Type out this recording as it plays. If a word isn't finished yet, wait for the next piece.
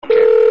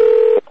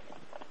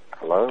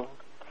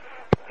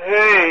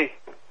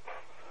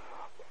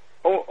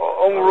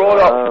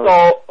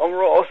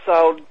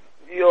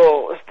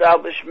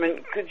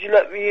establishment. Could you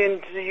let me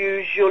in to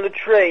use your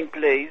latrine,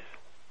 please?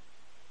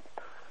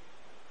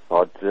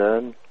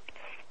 Pardon?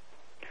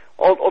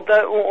 I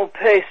don't want to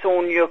piss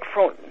on your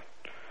front.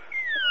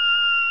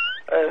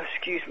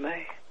 Excuse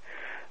me.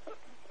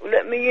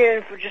 Let me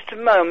in for just a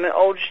moment.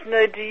 I'll just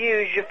need to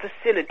use your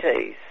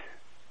facilities.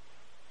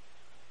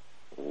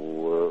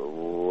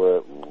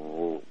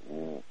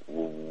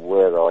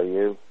 Where are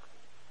you?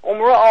 I'm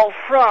right out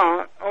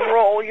front. I'm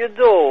right at your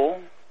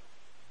door.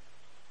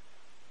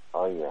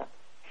 Oh, yeah.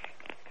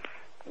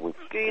 Which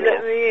Do you door?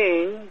 let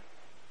me in?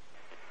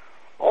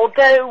 I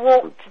don't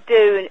want to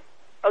do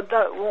I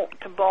don't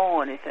want to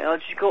buy anything. I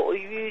just got to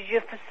use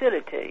your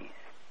facilities.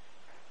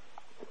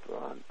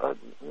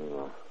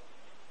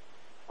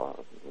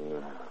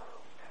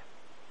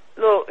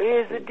 Look,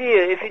 here's the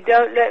deal. If you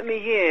don't let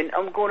me in,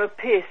 I'm going to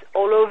piss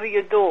all over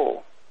your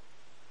door.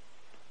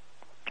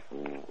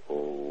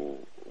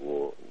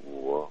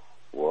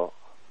 What?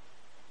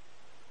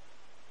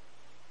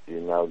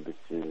 You know this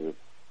is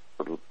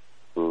a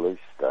police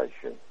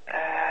station.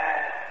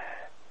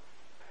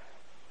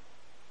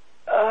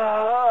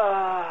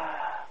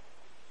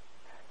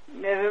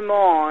 Never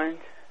mind.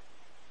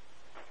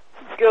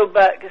 Go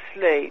back to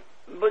sleep.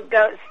 But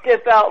don't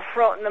step out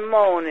front in the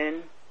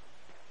morning.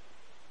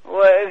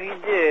 Whatever you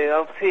do,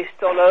 I've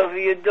pissed all over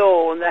your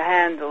door and the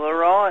handle,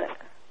 alright?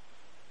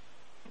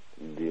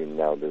 Do you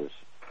know there's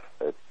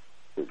a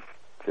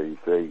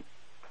TV?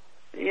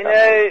 You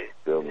know,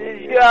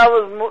 did you have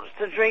as much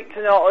to drink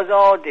tonight as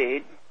I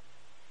did?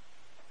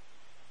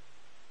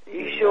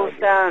 You sure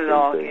sound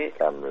like it.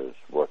 Cameras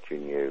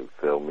watching you,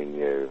 filming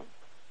you.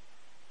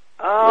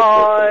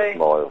 Hi.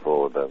 Smile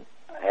for them.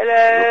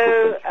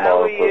 Hello,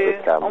 how are you?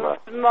 I'm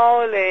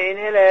smiling,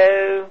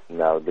 hello.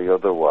 No, the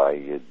other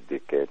way, you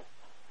dickhead.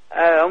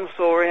 Oh, I'm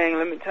sorry, hang on,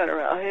 let me turn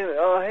around.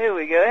 Here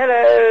we go,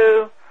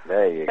 hello.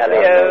 There you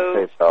hello. go.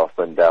 Now piss off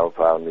and don't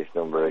phone this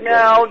number again.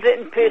 No, I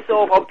didn't piss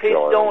off, I pissed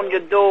on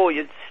your door,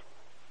 you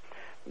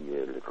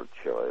little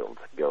child.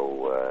 Go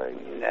away.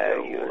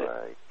 No, you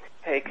away.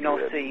 Hey, can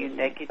I see you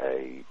naked?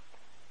 Hey,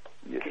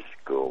 you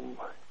scum.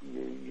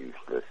 You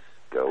useless.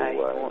 Go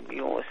away.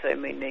 You want to see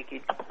me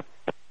naked?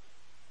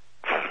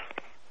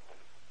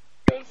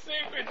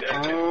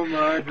 Oh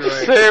my God.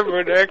 See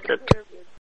me naked.